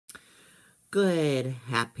Good,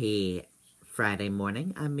 happy Friday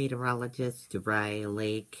morning. I'm meteorologist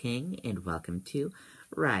Riley King, and welcome to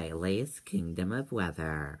Riley's Kingdom of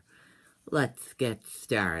Weather. Let's get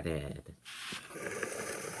started.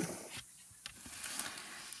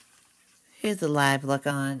 Here's a live look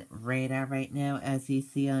on radar right now. As you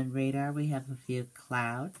see on radar, we have a few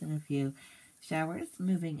clouds and a few showers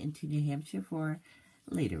moving into New Hampshire for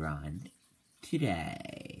later on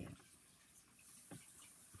today.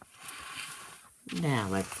 Now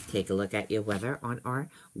let's take a look at your weather on our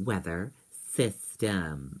weather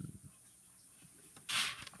system.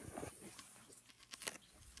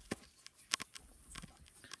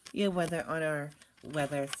 Your weather on our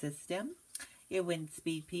weather system. Your wind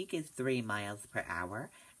speed peak is 3 miles per hour.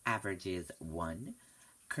 Average is 1.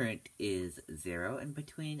 Current is 0 in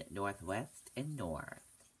between northwest and north.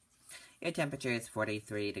 Your temperature is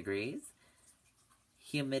 43 degrees.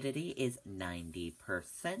 Humidity is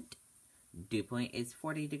 90%. Dew point is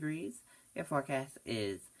 40 degrees. Your forecast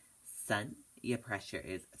is sun. Your pressure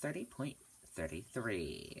is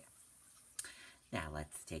 30.33. Now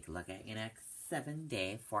let's take a look at your next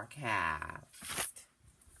 7-day forecast.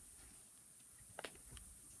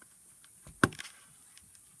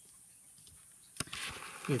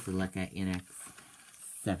 Here's a look at your next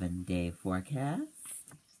 7-day forecast.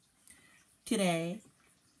 Today,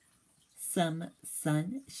 some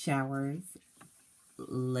sun showers,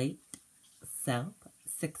 late south,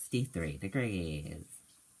 63 degrees.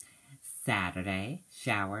 Saturday,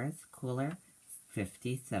 showers, cooler,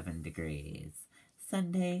 57 degrees.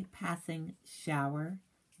 Sunday, passing showers,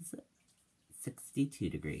 62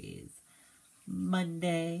 degrees.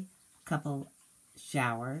 Monday, couple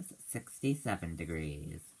showers, 67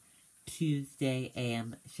 degrees. Tuesday,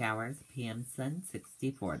 AM showers, PM sun,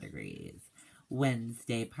 64 degrees.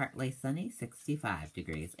 Wednesday, partly sunny, 65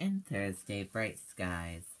 degrees. And Thursday, bright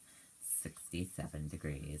skies, 67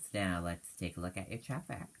 degrees. Now, let's take a look at your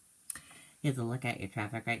traffic. Here's a look at your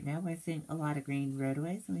traffic right now. We're seeing a lot of green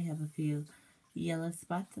roadways, and we have a few yellow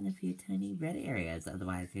spots and a few tiny red areas.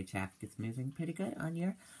 Otherwise, your traffic is moving pretty good on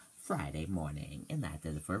your Friday morning. And that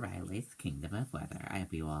is it for Riley's Kingdom of Weather. I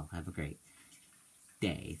hope you all have a great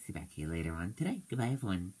day. See you back here later on today. Goodbye,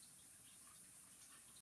 everyone.